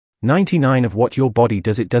99 of what your body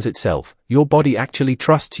does itself. Your body actually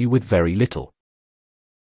trusts you with very little.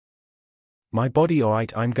 My body,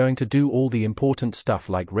 alright, I'm going to do all the important stuff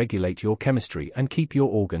like regulate your chemistry and keep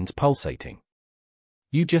your organs pulsating.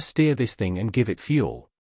 You just steer this thing and give it fuel.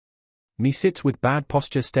 Me sits with bad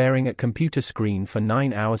posture staring at computer screen for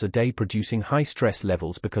 9 hours a day producing high stress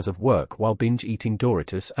levels because of work while binge eating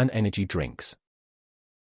Doritos and energy drinks.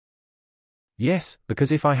 Yes,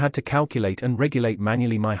 because if I had to calculate and regulate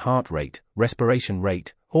manually my heart rate, respiration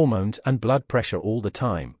rate, hormones and blood pressure all the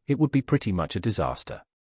time, it would be pretty much a disaster.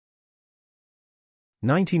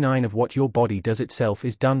 99 of what your body does itself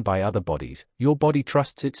is done by other bodies. Your body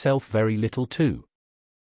trusts itself very little too.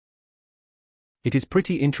 It is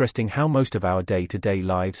pretty interesting how most of our day-to-day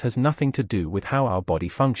lives has nothing to do with how our body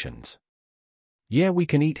functions. Yeah, we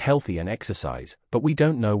can eat healthy and exercise, but we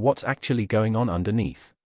don't know what's actually going on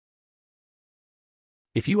underneath.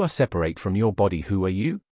 If you are separate from your body, who are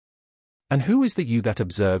you? And who is the you that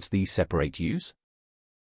observes these separate yous?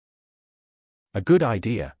 A good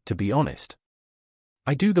idea, to be honest.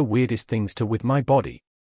 I do the weirdest things with my body.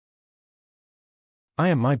 I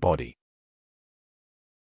am my body.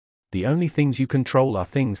 The only things you control are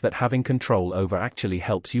things that having control over actually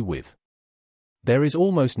helps you with. There is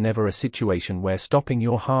almost never a situation where stopping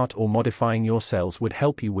your heart or modifying your cells would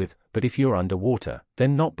help you with, but if you're underwater,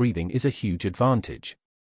 then not breathing is a huge advantage.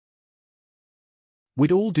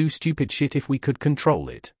 We'd all do stupid shit if we could control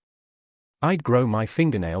it. I'd grow my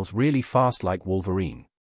fingernails really fast like Wolverine.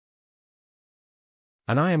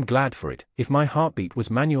 And I am glad for it. If my heartbeat was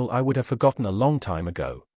manual, I would have forgotten a long time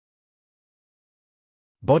ago.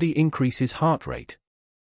 Body increases heart rate.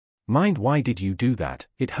 Mind, why did you do that?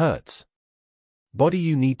 It hurts. Body,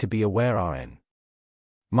 you need to be aware. RN.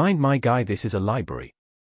 Mind, my guy, this is a library.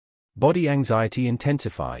 Body, anxiety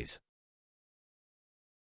intensifies.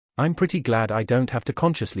 I'm pretty glad I don't have to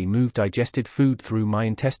consciously move digested food through my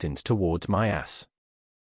intestines towards my ass.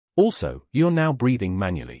 Also, you're now breathing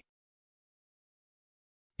manually.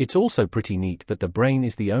 It's also pretty neat that the brain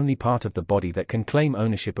is the only part of the body that can claim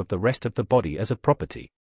ownership of the rest of the body as a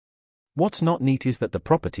property. What's not neat is that the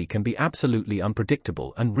property can be absolutely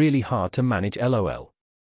unpredictable and really hard to manage. LOL.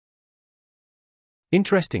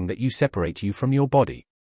 Interesting that you separate you from your body.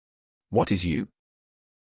 What is you?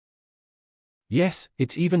 Yes,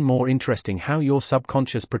 it's even more interesting how your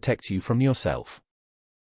subconscious protects you from yourself.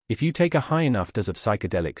 If you take a high enough dose of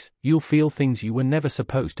psychedelics, you'll feel things you were never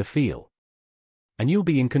supposed to feel. And you'll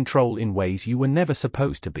be in control in ways you were never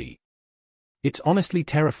supposed to be. It's honestly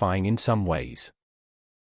terrifying in some ways.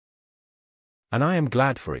 And I am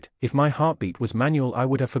glad for it. If my heartbeat was manual, I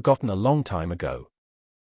would have forgotten a long time ago.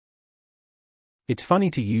 It's funny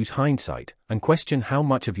to use hindsight and question how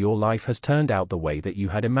much of your life has turned out the way that you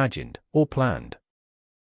had imagined or planned.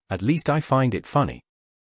 At least I find it funny.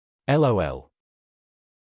 LOL.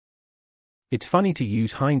 It's funny to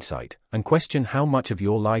use hindsight and question how much of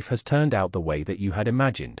your life has turned out the way that you had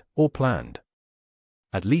imagined or planned.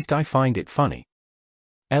 At least I find it funny.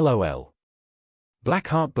 LOL. Black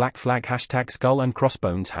heart, black flag, hashtag skull and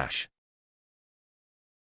crossbones hash.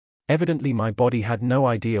 Evidently my body had no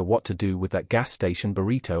idea what to do with that gas station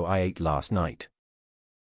burrito I ate last night.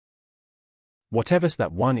 Whatever's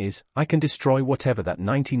that one is, I can destroy whatever that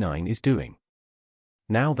 99 is doing.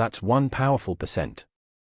 Now that's one powerful percent.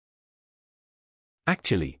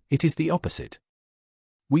 Actually, it is the opposite.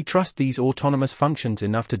 We trust these autonomous functions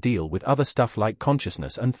enough to deal with other stuff like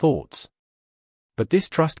consciousness and thoughts. But this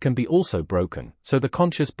trust can be also broken, so the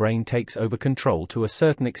conscious brain takes over control to a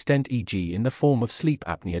certain extent, e.g. in the form of sleep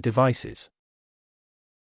apnea devices.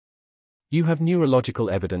 You have neurological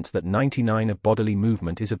evidence that 99 of bodily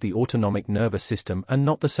movement is of the autonomic nervous system and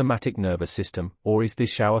not the somatic nervous system, or is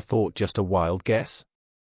this shower thought just a wild guess?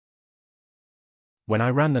 When I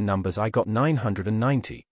ran the numbers, I got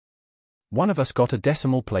 990. One of us got a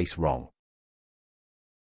decimal place wrong.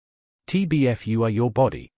 TBF, you are your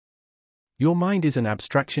body. Your mind is an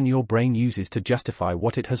abstraction your brain uses to justify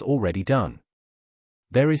what it has already done.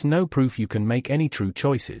 There is no proof you can make any true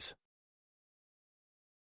choices.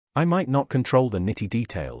 I might not control the nitty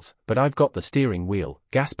details, but I've got the steering wheel,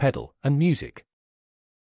 gas pedal, and music.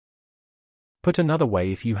 Put another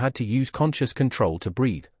way, if you had to use conscious control to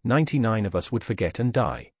breathe, 99 of us would forget and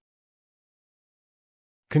die.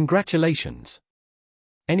 Congratulations.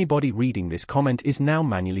 Anybody reading this comment is now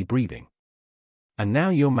manually breathing. And now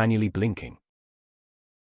you're manually blinking.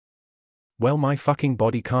 Well, my fucking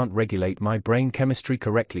body can't regulate my brain chemistry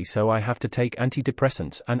correctly, so I have to take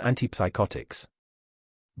antidepressants and antipsychotics.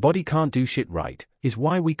 Body can't do shit right, is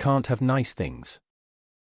why we can't have nice things.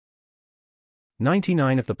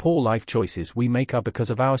 99 of the poor life choices we make are because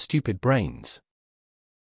of our stupid brains.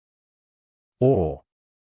 Or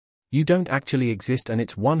you don't actually exist and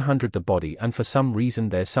it's 100 the body, and for some reason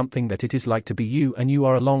there's something that it is like to be you, and you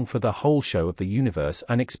are along for the whole show of the universe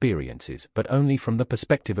and experiences, but only from the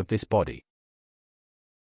perspective of this body.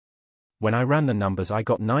 When I ran the numbers I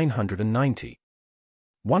got 990.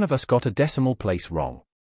 One of us got a decimal place wrong.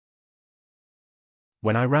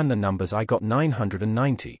 When I ran the numbers I got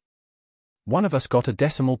 990. One of us got a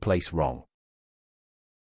decimal place wrong.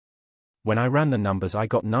 When I ran the numbers I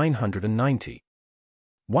got 990.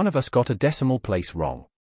 One of us got a decimal place wrong.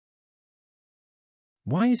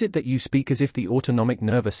 Why is it that you speak as if the autonomic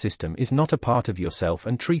nervous system is not a part of yourself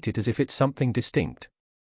and treat it as if it's something distinct?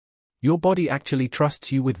 Your body actually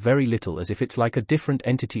trusts you with very little, as if it's like a different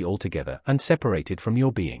entity altogether and separated from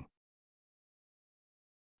your being.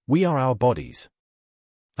 We are our bodies.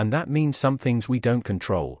 And that means some things we don't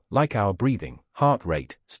control, like our breathing, heart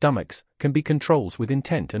rate, stomachs, can be controls with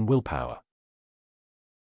intent and willpower.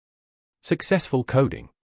 Successful coding.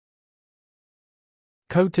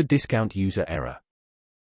 Code to discount user error.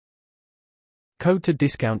 Code to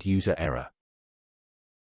discount user error.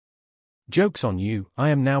 Joke's on you, I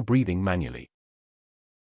am now breathing manually.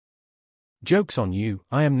 Joke's on you,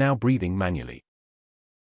 I am now breathing manually.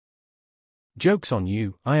 Joke's on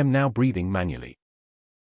you, I am now breathing manually.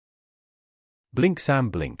 Blink Sam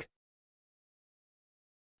blink.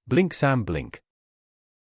 Blink Sam blink.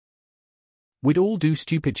 We'd all do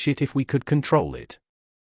stupid shit if we could control it.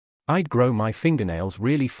 I'd grow my fingernails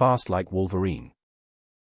really fast like Wolverine.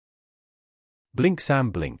 Blink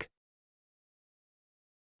Sam blink.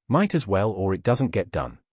 Might as well, or it doesn't get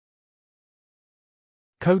done.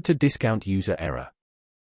 Code to discount user error.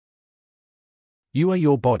 You are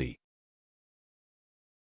your body.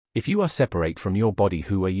 If you are separate from your body,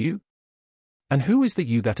 who are you? And who is the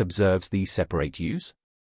you that observes these separate yous?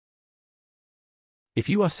 If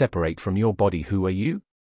you are separate from your body, who are you?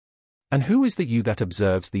 And who is the you that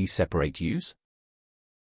observes these separate yous?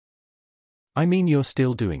 I mean, you're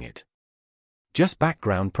still doing it. Just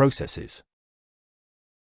background processes.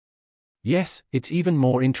 Yes, it's even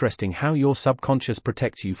more interesting how your subconscious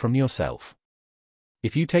protects you from yourself.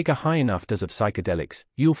 If you take a high enough dose of psychedelics,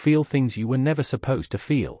 you'll feel things you were never supposed to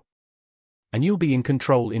feel. And you'll be in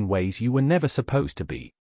control in ways you were never supposed to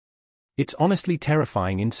be. It's honestly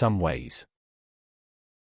terrifying in some ways.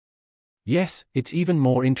 Yes, it's even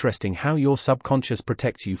more interesting how your subconscious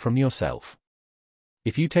protects you from yourself.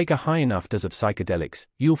 If you take a high enough dose of psychedelics,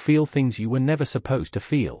 you'll feel things you were never supposed to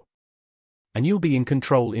feel. And you'll be in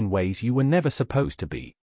control in ways you were never supposed to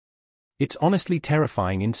be. It's honestly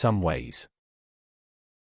terrifying in some ways.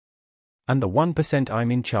 And the 1%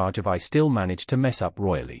 I'm in charge of I still manage to mess up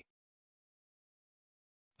royally.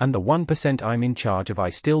 And the 1% I'm in charge of I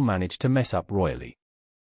still manage to mess up royally.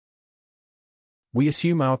 We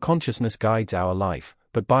assume our consciousness guides our life,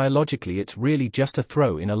 but biologically it's really just a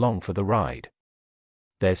throw-in along for the ride.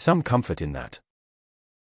 There's some comfort in that.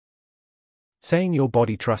 Saying your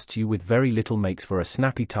body trusts you with very little makes for a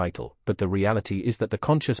snappy title, but the reality is that the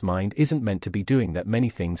conscious mind isn't meant to be doing that many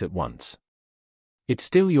things at once. It's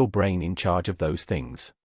still your brain in charge of those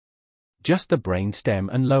things. Just the brain stem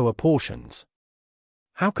and lower portions.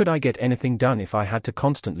 How could I get anything done if I had to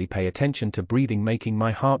constantly pay attention to breathing, making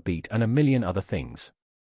my heart beat, and a million other things?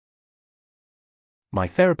 My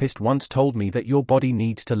therapist once told me that your body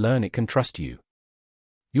needs to learn it can trust you.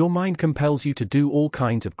 Your mind compels you to do all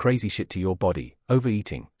kinds of crazy shit to your body: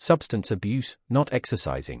 overeating, substance abuse, not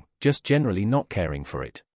exercising, just generally not caring for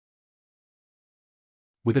it.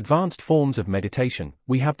 With advanced forms of meditation,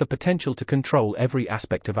 we have the potential to control every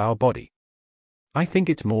aspect of our body. I think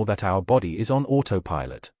it's more that our body is on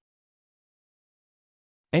autopilot.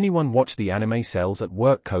 Anyone watch the anime Cells at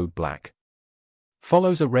Work? Code Black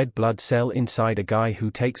follows a red blood cell inside a guy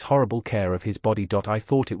who takes horrible care of his body. I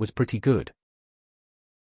thought it was pretty good.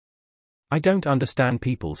 I don't understand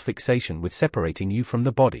people's fixation with separating you from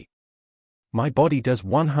the body. My body does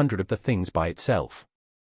 100 of the things by itself.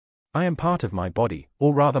 I am part of my body,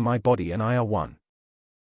 or rather my body and I are one.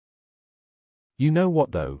 You know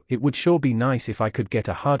what though, it would sure be nice if I could get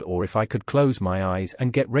a HUD, or if I could close my eyes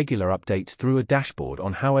and get regular updates through a dashboard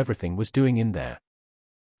on how everything was doing in there.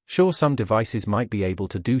 Sure, some devices might be able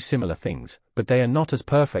to do similar things, but they are not as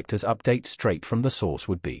perfect as updates straight from the source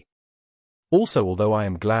would be. Also, although I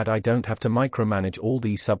am glad I don't have to micromanage all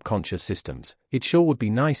these subconscious systems, it sure would be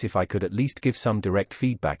nice if I could at least give some direct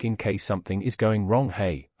feedback in case something is going wrong.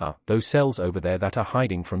 Hey, those cells over there that are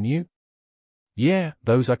hiding from you? Yeah,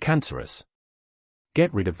 those are cancerous.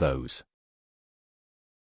 Get rid of those.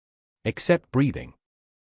 Except breathing.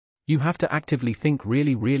 You have to actively think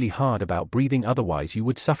really, really hard about breathing, otherwise you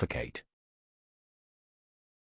would suffocate.